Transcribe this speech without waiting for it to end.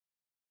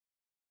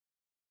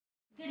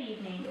Good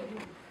evening.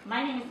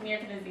 My name is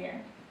Mirta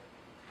Vizier.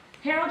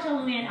 Harold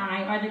Jalui and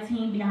I are the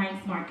team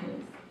behind Smart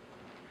Coos.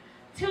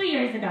 2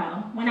 years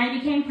ago, when I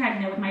became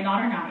pregnant with my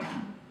daughter Naya,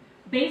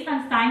 based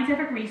on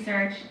scientific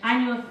research,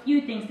 I knew a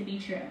few things to be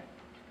true.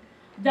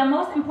 The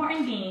most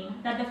important being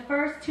that the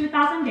first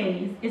 2,000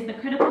 days is the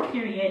critical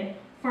period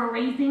for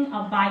raising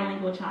a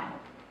bilingual child.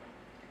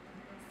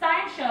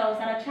 Science shows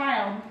that a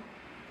child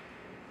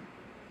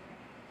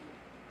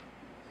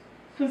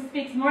who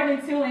speaks more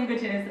than 2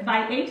 languages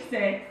by age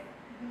 6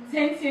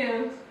 tend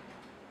to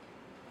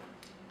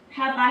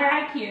have higher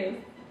IQs,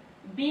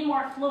 be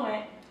more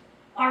fluent,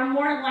 are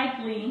more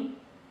likely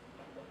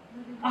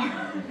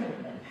to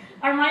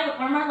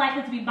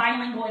be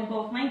bilingual in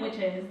both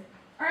languages,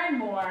 earn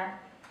more,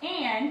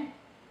 and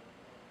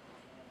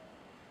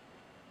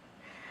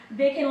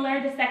they can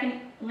learn the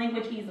second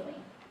language easily.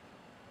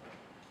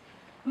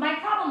 My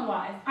problem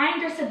was, I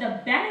understood the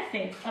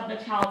benefits of the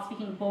child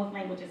speaking both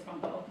languages from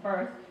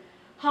birth.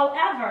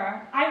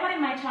 However, I wanted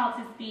my child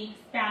to speak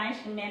Spanish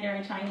and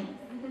Mandarin Chinese,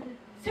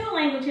 2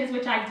 languages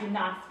which I do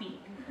not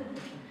speak.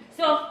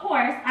 So of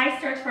course, I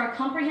searched for a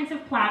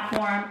comprehensive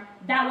platform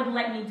that would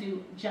let me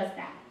do just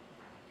that.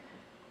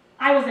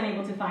 I wasn't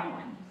able to find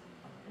one.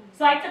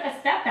 So I took a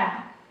step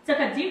back, took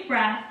a deep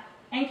breath,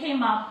 and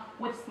came up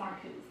with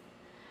Smart Coos,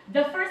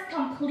 the first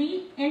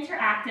complete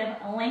interactive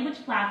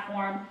language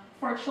platform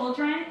for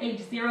children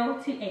aged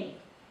 0 to 8.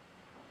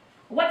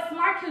 What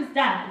Smart Coos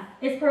does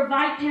is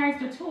provide parents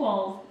the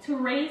tools to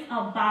raise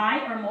a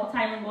bi- or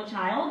multilingual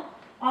child,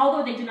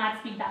 although they do not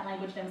speak that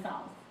language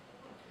themselves.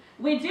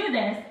 We do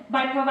this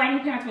by providing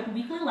parents with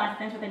weekly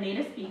lessons with a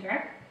native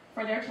speaker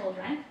for their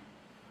children,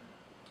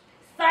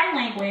 sign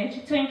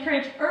language to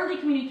encourage early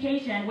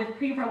communication with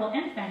pre-verbal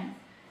infants,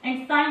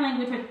 and sign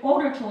language with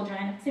older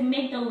children to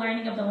make the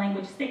learning of the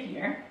language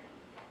stickier,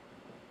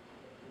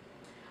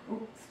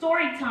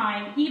 story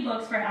time,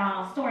 ebooks for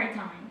story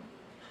time,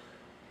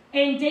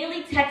 and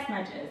daily text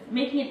nudges,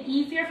 making it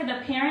easier for the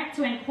parent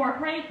to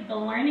incorporate the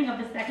learning of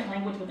the second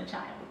language with the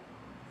child.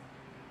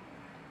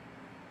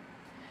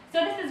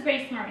 So this is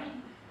Grace Marie.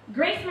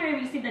 Grace Marie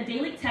received a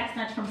daily text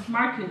nudge from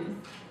Smart Coos,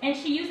 and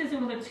she uses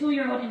it with a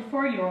 2-year-old and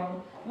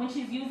 4-year-old when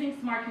she's using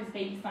Smart Coos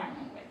Baby Sign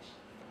Language.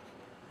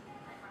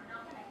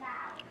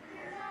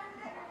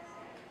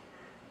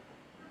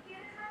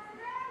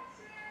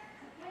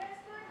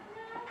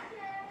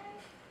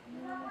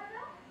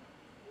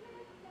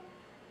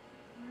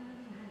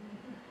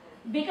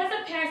 Because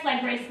of parents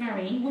like Grace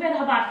Marie, we've had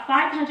about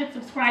 500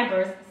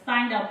 subscribers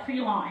signed up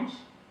pre-launch.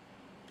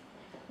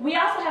 We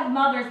also have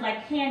mothers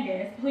like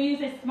Candace, who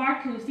uses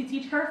Smart Coos to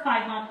teach her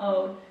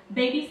 5-month-old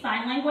baby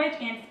sign language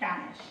and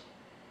Spanish.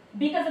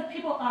 Because of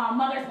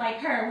mothers like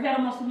her, we've had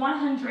almost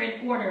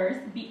 100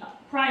 orders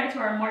prior to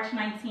our March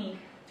 19,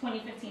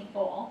 2015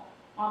 goal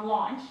on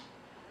launch.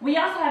 We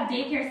also have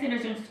daycare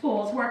centers and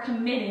schools who are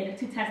committed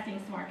to testing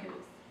Smart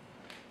Coos.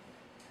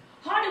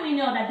 How do we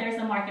know that there's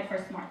a market for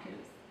Smart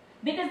Coos?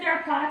 Because there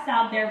are products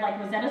out there like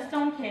Rosetta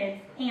Stone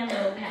Kids and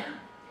Little Pen.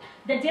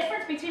 The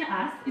difference between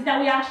us is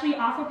that we actually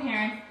offer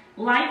parents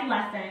live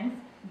lessons,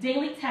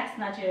 daily text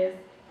nudges,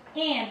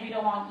 and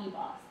read-along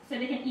ebooks, so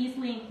they can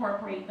easily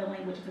incorporate the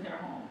language to their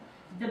home,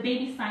 the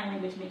baby sign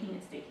language making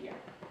it stickier.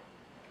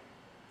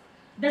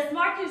 The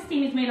Smart Coos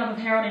team is made up of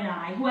Harold and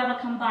I, who have a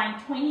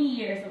combined 20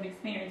 years of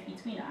experience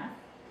between us.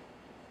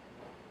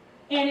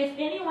 And if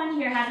anyone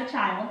here has a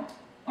child,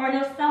 or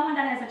knows someone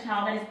that has a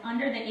child that is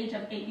under the age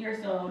of 8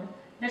 years old,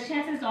 the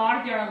chances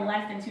are there are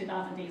less than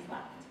 2,000 days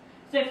left.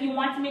 So if you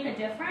want to make a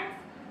difference,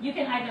 you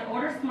can either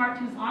order Smart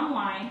Coos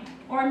online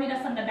or meet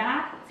us on the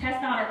back,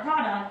 test out our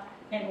product,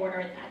 and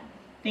order it then.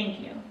 Thank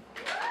you.